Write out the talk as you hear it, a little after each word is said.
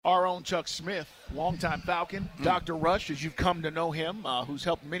Our own Chuck Smith, longtime Falcon, Dr. Rush, as you've come to know him, who's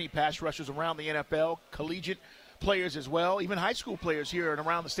helped many pass rushers around the NFL, collegiate players as well, even high school players here and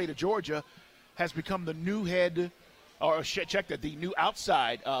around the state of Georgia, has become the new head, or check that, the new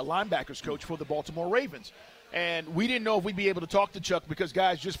outside linebackers coach for the Baltimore Ravens. And we didn't know if we'd be able to talk to Chuck because,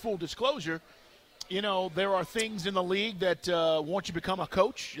 guys, just full disclosure, you know, there are things in the league that once you become a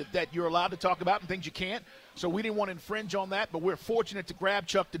coach that you're allowed to talk about and things you can't. So we didn't want to infringe on that, but we're fortunate to grab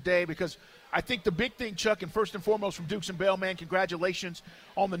Chuck today because I think the big thing, Chuck, and first and foremost from Dukes and Bell, man, congratulations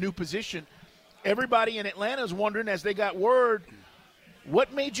on the new position. Everybody in Atlanta is wondering as they got word,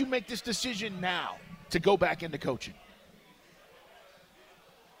 what made you make this decision now to go back into coaching?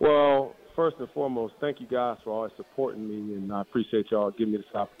 Well, first and foremost, thank you guys for always supporting me, and I appreciate y'all giving me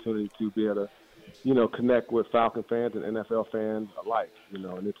this opportunity to be able to, you know, connect with Falcon fans and NFL fans alike. You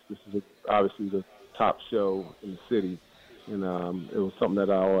know, and this is obviously the top show in the city, and it was something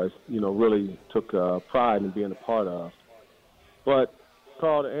that I always, you know, really took pride in being a part of. But,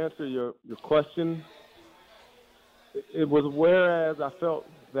 Carl, to answer your question, it was whereas I felt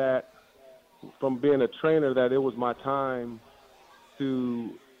that from being a trainer that it was my time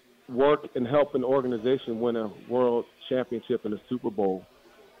to work and help an organization win a world championship and a Super Bowl.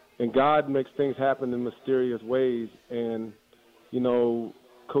 And God makes things happen in mysterious ways. And, you know,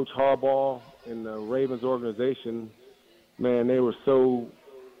 Coach Harbaugh and the Ravens organization, man, they were so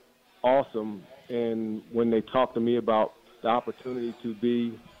awesome. And when they talked to me about the opportunity to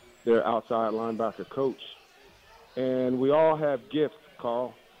be their outside linebacker coach, and we all have gifts,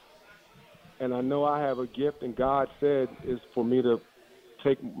 Carl. And I know I have a gift, and God said is for me to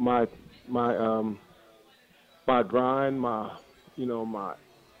take my grind, my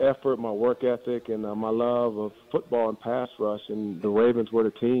effort, my work ethic, and my love of football and pass rush. And the Ravens were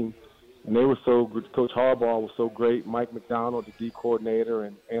the team, and they were so good. Coach Harbaugh was so great. Mike McDonald, the D coordinator,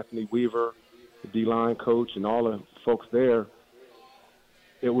 and Anthony Weaver, the D-line coach, and all the folks there.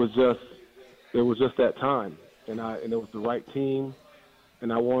 It was just that time, and it was the right team.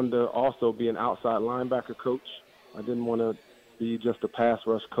 And I wanted to also be an outside linebacker coach. I didn't want to be just a pass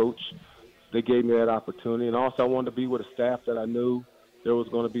rush coach. They gave me that opportunity. And also I wanted to be with a staff that I knew there was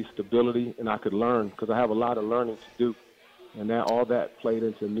going to be stability and I could learn, because I have a lot of learning to do. And all that played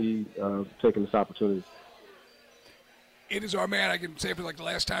into me taking this opportunity. It is our man, I can say for like the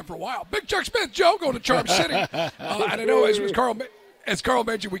last time for a while, Big Chuck Smith, Joe, going to Charm City. And I know as Carl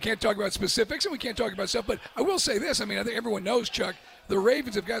mentioned, we can't talk about specifics and we can't talk about stuff, but I will say this. I mean, I think everyone knows, Chuck, the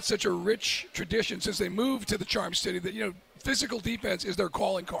Ravens have got such a rich tradition since they moved to the Charm City that, you know, physical defense is their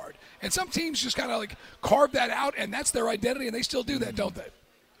calling card. And some teams just kind of like carve that out, and that's their identity, and they still do that, don't they?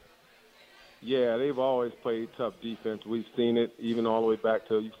 Yeah, they've always played tough defense. We've seen it even all the way back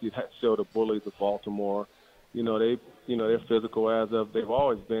to, you see that show, The Bullies of Baltimore. You know, they're physical they've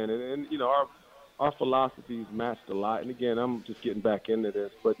always been. And you know, our philosophies matched a lot. And again, I'm just getting back into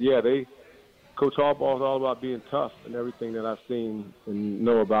this. But yeah, Coach Harbaugh is all about being tough, and everything that I've seen and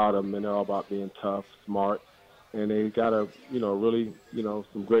know about them, and they're all about being tough, smart. And they got really,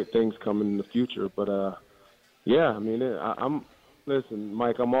 some great things coming in the future. But yeah, I mean, listen,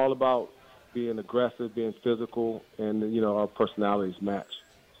 Mike, I'm all about being aggressive, being physical, and our personalities match.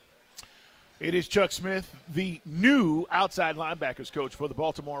 It is Chuck Smith, the new outside linebackers coach for the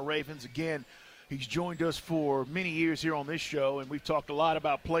Baltimore Ravens. Again, he's joined us for many years here on this show, and we've talked a lot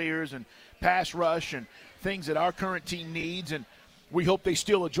about players and pass rush and things that our current team needs, and we hope they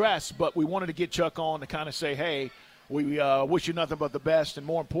still address. But we wanted to get Chuck on to kind of say, hey, we wish you nothing but the best, and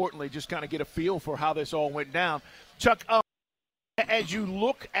more importantly, just kind of get a feel for how this all went down. Chuck, as you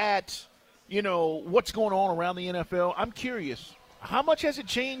look at, what's going on around the NFL, I'm curious, how much has it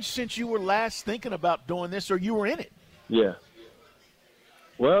changed since you were last thinking about doing this, or you were in it? Yeah.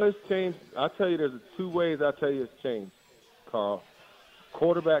 Well, it's changed. I'll tell you, there's two ways I'll tell you it's changed, Carl.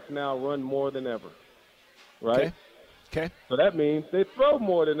 Quarterbacks now run more than ever, right? Okay. So that means they throw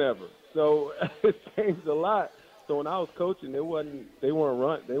more than ever. So it's changed a lot. So when I was coaching, they weren't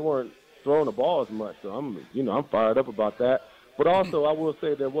throwing the ball as much. So I'm fired up about that. But also, I will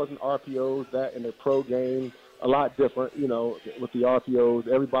say there wasn't RPOs that in the pro game. A lot different, with the RPOs.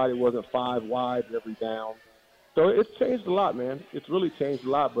 Everybody wasn't five wide every down. So it's changed a lot, man. It's really changed a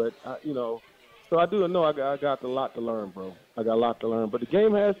lot. But, so I do know I got a lot to learn, bro. I got a lot to learn. But the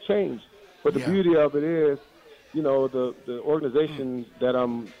game has changed. But the beauty of it is, the organizations that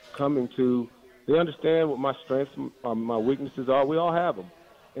I'm coming to, they understand what my strengths, my weaknesses are. We all have them.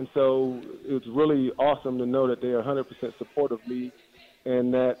 And so it's really awesome to know that they are 100% supportive of me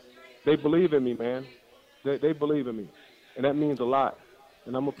and that they believe in me, man. They believe in me, and that means a lot,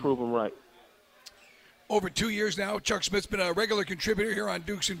 and I'm going to prove them right. over 2 years now. Chuck Smith's been a regular contributor here on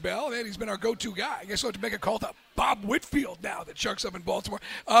Dukes and Bell, and he's been our go-to guy. I guess we'll have to make a call to Bob Whitfield now that Chuck's up in Baltimore.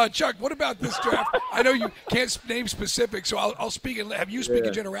 Chuck, what about this draft? I know you can't name specifics, so I'll speak and have you speak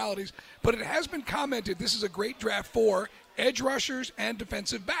in generalities. But it has been commented this is a great draft for edge rushers and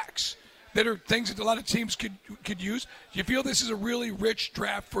defensive backs. That are things that a lot of teams could use. Do you feel this is a really rich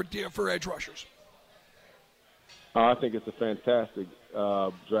draft for edge rushers? I think it's a fantastic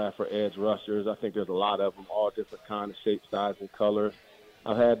draft for edge rushers. I think there's a lot of them, all different kind of shape, size, and colors.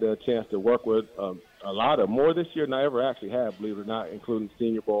 I've had the chance to work with a lot of more this year than I ever actually have, believe it or not, including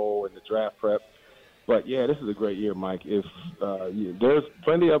Senior Bowl and the draft prep. But, yeah, this is a great year, Mike. If there's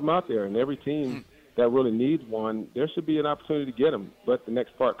plenty of them out there, and every team that really needs one, there should be an opportunity to get them. But the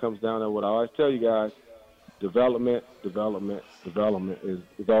next part comes down to what I always tell you guys, development is ultimately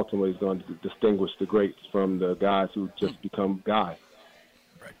going to distinguish the greats from the guys who just become guys.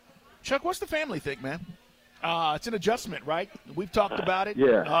 Right. Chuck, what's the family think, man? It's an adjustment, right? We've talked about it.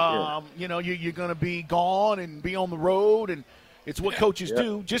 Yeah. You know, you're going to be gone and be on the road, and it's what coaches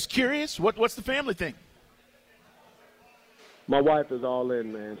do. Just curious, what's the family think? My wife is all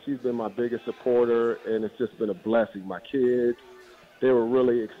in, man. She's been my biggest supporter, and it's just been a blessing. My kids, they were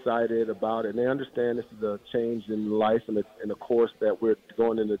really excited about it. And they understand this is a change in life and a course that we're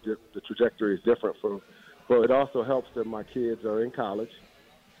going in. The trajectory is different but it also helps that my kids are in college.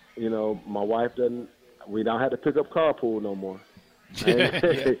 You know, my wife we don't have to pick up carpool no more.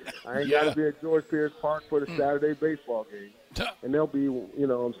 I ain't got to be at George Pierce Park for the Saturday baseball game. And they'll be, you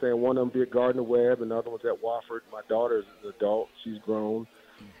know what I'm saying, one of them be at Gardner Webb and the other one's at Wofford. My daughter's an adult. She's grown.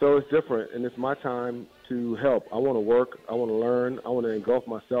 So it's different, and it's my time to help. I want to work. I want to learn. I want to engulf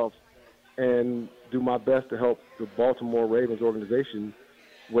myself and do my best to help the Baltimore Ravens organization,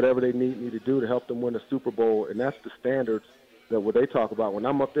 whatever they need me to do to help them win a Super Bowl. And that's the standards that what they talk about. When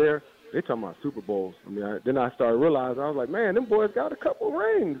I'm up there, they talking about Super Bowls. I mean, then I started realizing, I was like, man, them boys got a couple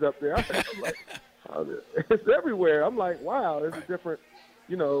rings up there. I'm like, it's everywhere. I'm like, wow, there's a different,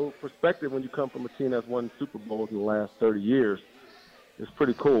 you know, perspective when you come from a team that's won Super Bowls in the last 30 years. It's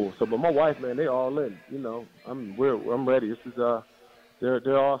pretty cool. So, but my wife, man, they all in. You know, I'm ready. This is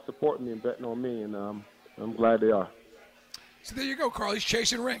they're all supporting me and betting on me, and I'm glad they are. So there you go, Carl. He's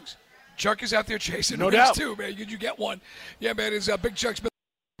chasing rings. Chuck is out there chasing rings doubt. Too, man. You get one. Yeah, man. It's Big Chuck Smith.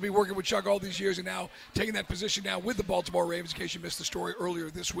 Be working with Chuck all these years and now taking that position now with the Baltimore Ravens, in case you missed the story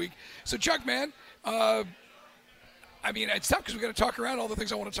earlier this week. So, Chuck, man, I mean, it's tough because we got to talk around all the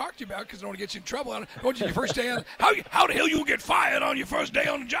things I want to talk to you about because I don't want to get you in trouble. I don't want you your first day on how the hell you get fired on your first day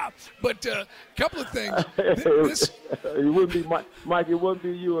on the job. But a couple of things. It wouldn't be Mike. It wouldn't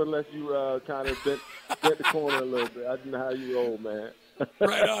be you unless you kind of bent the corner a little bit. I didn't know how you roll, man.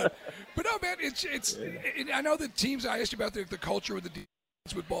 Right on. But no, man, I know the teams I asked you about the culture with the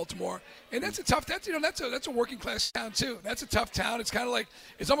with Baltimore, and that's a working class town too. That's a tough town. It's kind of like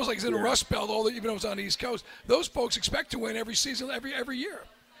it's almost like it's in a rust belt. Even though it's on the East Coast, those folks expect to win every season, every year.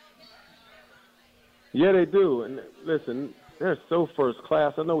 Yeah, they do. And listen, they're so first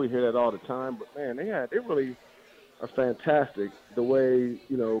class. I know we hear that all the time, but man, they really are fantastic. The way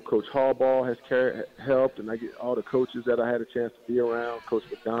Coach Harbaugh has helped, and I get all the coaches that I had a chance to be around, Coach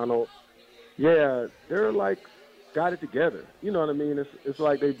McDonald. Yeah, they're like. Got it together. You know what I mean? It's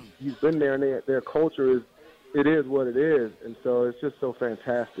like he's been there, and their culture is what it is, and so it's just so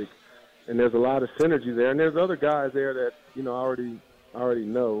fantastic. And there's a lot of synergy there, and there's other guys there that I already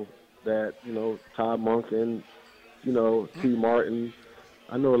know that Todd Monken, T. Martin.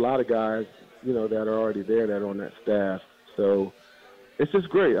 I know a lot of guys that are already there that are on that staff. So it's just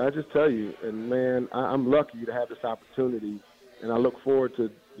great. I just tell you, and man, I'm lucky to have this opportunity, and I look forward to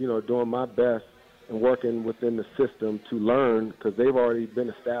doing my best and working within the system to learn because they've already been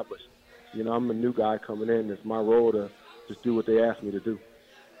established. I'm a new guy coming in. It's my role to just do what they asked me to do.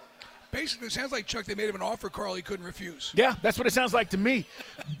 Basically, it sounds like, Chuck, they made him an offer, Carl, he couldn't refuse. Yeah, that's what it sounds like to me.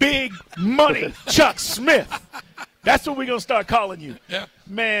 Big money, Chuck Smith. That's what we're going to start calling you. Yeah.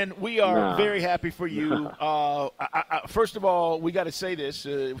 Man, we are very happy for you. First of all, we got to say this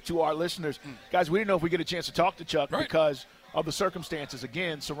to our listeners. Guys, we didn't know if we get a chance to talk to Chuck because of the circumstances,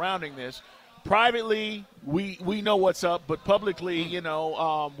 again, surrounding this. Privately, we know what's up, but publicly,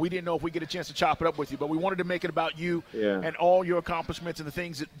 we didn't know if we get a chance to chop it up with you. But we wanted to make it about you and all your accomplishments and the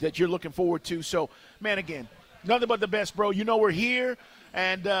things that you're looking forward to. So, man, again, nothing but the best, bro. We're here,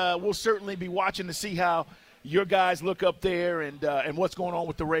 and we'll certainly be watching to see how your guys look up there and what's going on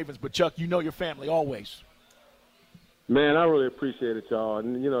with the Ravens. But, Chuck, your family always. Man, I really appreciate it, y'all.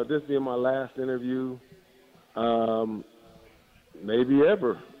 And, this being my last interview, maybe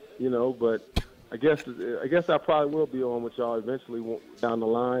ever. But I guess I probably will be on with y'all eventually down the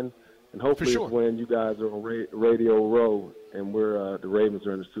line. and hopefully sure. it's when you guys are on Radio Row and we're the Ravens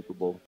are in the Super Bowl.